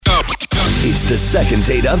It's the second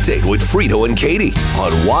date update with Frito and Katie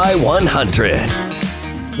on Y100.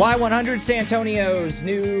 Y100, San Antonio's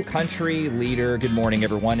new country leader. Good morning,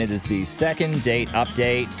 everyone. It is the second date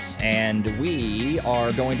update, and we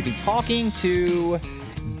are going to be talking to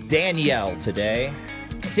Danielle today.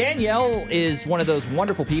 Danielle is one of those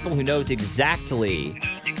wonderful people who knows exactly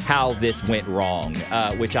how this went wrong,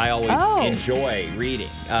 which I always enjoy reading.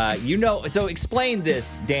 So explain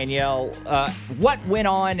this, Danielle. What went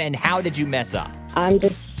on and how did you mess up? I'm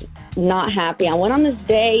just not happy. I went on this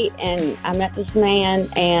date and I met this man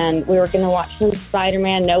and we were going to watch some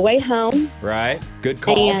Spider-Man No Way Home. Right. Good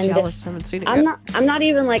call. And Jealous. Haven't seen it I'm yet. not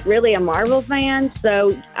even like really a Marvel fan,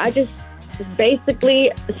 so I just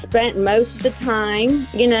basically spent most of the time,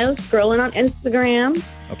 scrolling on Instagram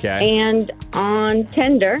Okay. and on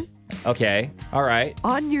Tinder. Okay. All right.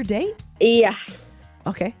 On your date? Yeah.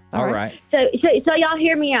 Okay. All right. So y'all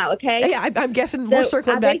hear me out, okay? Yeah, I'm guessing we're So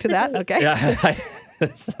circling I back to that. basically- Okay. Yeah.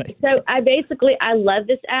 It's like- So I love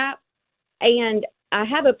this app, and I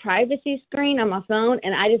have a privacy screen on my phone,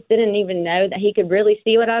 and I just didn't even know that he could really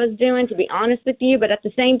see what I was doing, to be honest with you. But at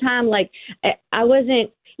the same time, like, I wasn't,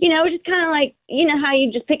 it was just kind of like, how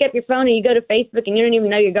you just pick up your phone and you go to Facebook and you don't even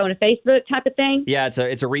know you're going to Facebook type of thing. Yeah,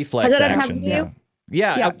 it's a reflex Has that ever action. happened to you?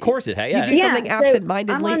 Yeah, of course it has. You Yeah. do something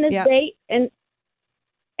absent-mindedly. So I'm on this Yeah. date,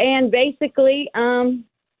 and basically,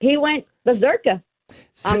 he went berserker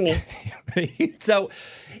on me. So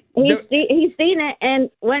He's seen it and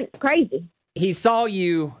went crazy. he saw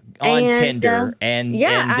you on And, Tinder, I and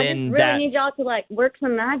just then really need y'all to work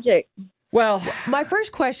some magic. well, My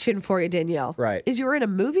first question for you, Danielle, right. is you were in a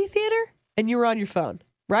movie theater and you were on your phone,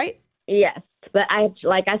 right? Yes, but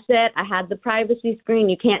like I said, I had the privacy screen.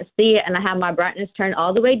 You can't see it, and I have my brightness turned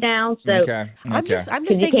all the way down, so Okay. I'm just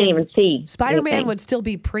because you can't thinking even see. Spider-Man anything. would still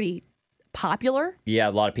be pretty popular. Yeah,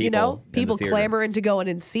 a lot of people. in the People theater. clamoring to go in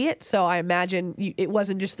and see it. So I imagine it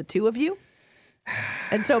wasn't just the two of you.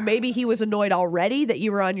 And so maybe he was annoyed already that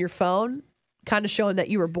you were on your phone, kind of showing that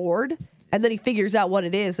you were bored. And then he figures out what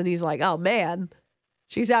it is and he's like, oh man,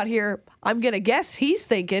 she's out here. I'm going to guess he's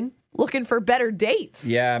thinking, looking for better dates.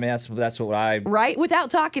 Yeah, I mean that's what I. Right? Without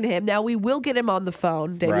talking to him. Now we will get him on the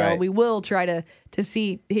phone, Danielle. Right. We will try to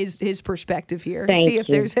see his perspective here. Thank see if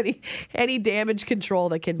you. there's any damage control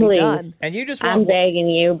that can be Please. done. And you just I'm want. begging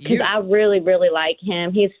you because You- I really, really like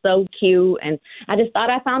him. He's so cute, and I just thought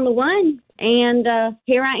I found the one, and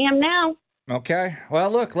here I am now. Okay. Well,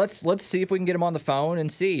 look, let's see if we can get him on the phone and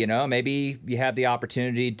see. Maybe you have the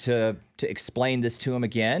opportunity to explain this to him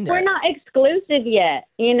again. We're not exclusive yet,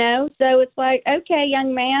 so it's like, okay,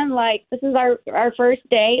 young man, this is our first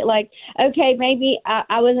date. Okay, maybe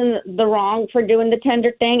I was in the wrong for doing the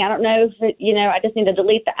Tinder thing. I don't know if I just need to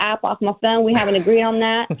delete the app off my phone. We haven't agreed on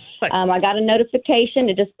that. I got a notification.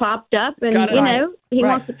 It just popped up, and Got it. he Right.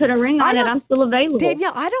 wants to put a ring on it. I'm still available.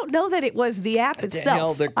 Danielle, I don't know that it was the app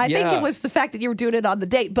itself. I think yeah. it was the fact that you were doing it on the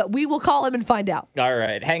date, but we will call him and find out. All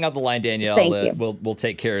right, hang on the line, Danielle. Thank you. We'll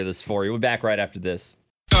take care of this for you. We'll be back right after this.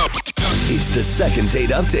 It's the second date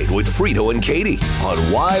update with Frito and Katie on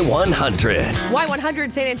Y100.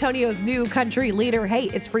 Y100, San Antonio's new country leader. Hey,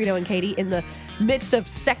 it's Frito and Katie in the midst of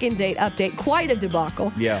second date update. Quite a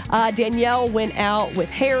debacle. Yeah. Danielle went out with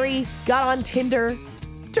Harry, got on Tinder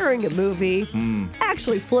during a movie,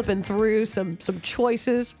 actually flipping through some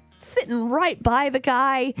choices, sitting right by the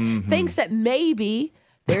guy, thinks that maybe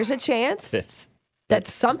there's a chance This. that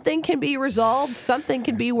something can be resolved, something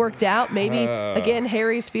can be worked out. Maybe, again,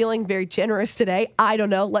 Harry's feeling very generous today. I don't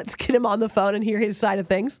know. Let's get him on the phone and hear his side of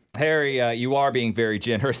things. Harry, you are being very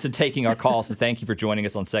generous in taking our call, so thank you for joining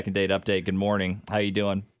us on Second Date Update. Good morning. How you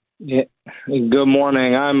doing? Yeah. Good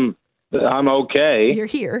morning. I'm okay. You're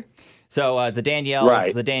here. So the Danielle,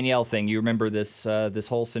 Right. the Danielle thing. You remember this this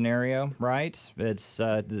whole scenario, right? It's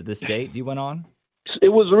this date you went on. It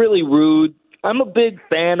was really rude. I'm a big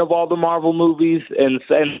fan of all the Marvel movies, and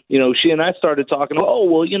she and I started talking. Oh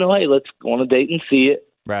well, hey, let's go on a date and see it.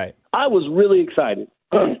 Right. I was really excited,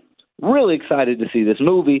 really excited to see this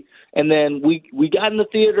movie. And then we got in the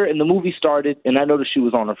theater, and the movie started, and I noticed she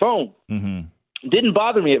was on her phone. Mm-hmm. Didn't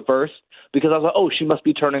bother me at first because I was like, oh, she must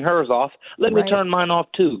be turning hers off. Let me Right. turn mine off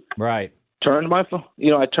too. Right. Turned my phone,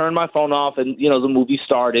 I turned my phone off, and the movie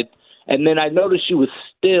started, and then I noticed she was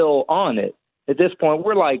still on it. At this point,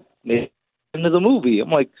 we're like into the movie. I'm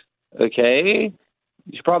like, okay,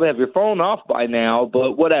 you should probably have your phone off by now,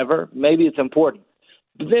 but whatever. Maybe it's important.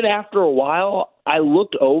 But then after a while, I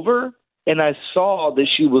looked over and I saw that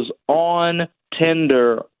she was on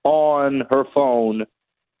Tinder on her phone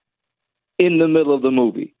in the middle of the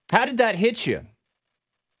movie. How did that hit you?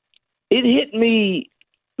 It hit me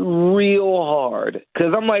real hard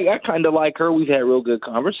because I'm like, I kind of like her. We've had real good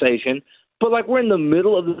conversation, But like we're in the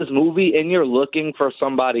middle of this movie and you're looking for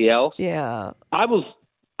somebody else. Yeah. I was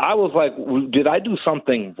like, did I do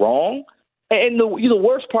something wrong? And the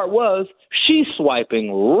worst part was she's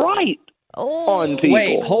swiping right on people.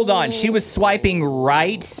 Wait, hold on. She was swiping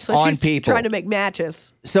right So on she's people. trying to make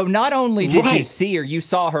matches. So not only did you Right. see her, you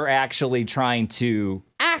saw her actually trying to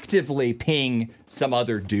actively ping some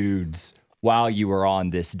other dudes while you were on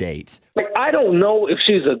this date. Like, I don't know if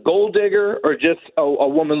she's a gold digger or just a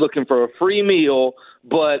woman looking for a free meal,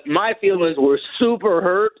 but my feelings were super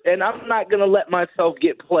hurt, and I'm not going to let myself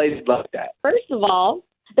get played like that. First of all,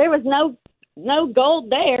 there was no gold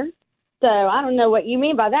there, so I don't know what you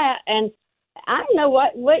mean by that. And I don't know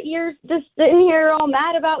what you're just sitting here all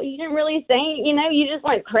mad about. You didn't really say, you just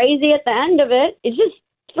went crazy at the end of it. It's just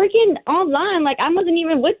freaking online. Like, I wasn't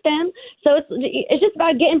even with them, so it's just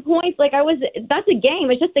about getting points. Like, that's a game.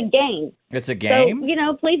 It's just a game. It's a game?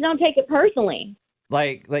 So, please don't take it personally.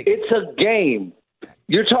 Like It's a game.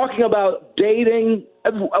 You're talking about dating.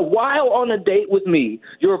 While on a date with me,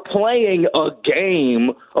 you're playing a game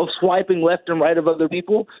of swiping left and right of other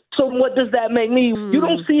people. So what does that make me? You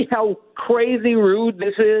don't see how crazy rude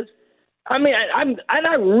this is? I mean,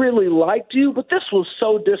 I really liked you, but this was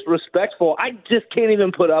so disrespectful. I just can't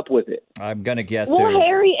even put up with it. I'm going to guess Well,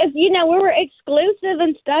 Harry, if we were exclusive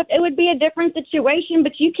and stuff, it would be a different situation.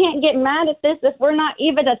 But you can't get mad at this if we're not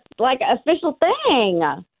even an official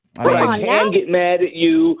thing. But I can get mad at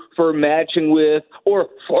you for matching with or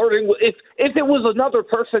flirting with. If it was another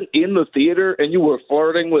person in the theater and you were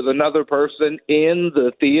flirting with another person in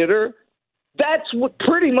the theater, that's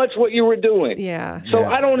pretty much what you were doing. Yeah. So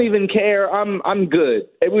I don't even care. I'm good.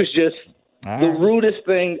 It was just the rudest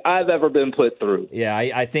thing I've ever been put through. Yeah,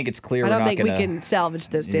 I think it's clear I we're don't not think gonna, we can salvage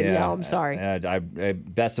this, Danielle. I'm sorry.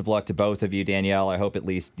 Best of luck to both of you, Danielle. I hope at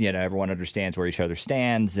least everyone understands where each other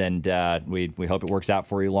stands, and we hope it works out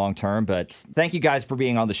for you long term. But thank you guys for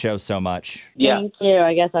being on the show so much. Yeah. Thank you.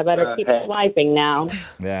 I guess I better keep swiping now.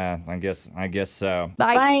 Yeah, I guess so.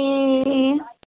 Bye. Bye.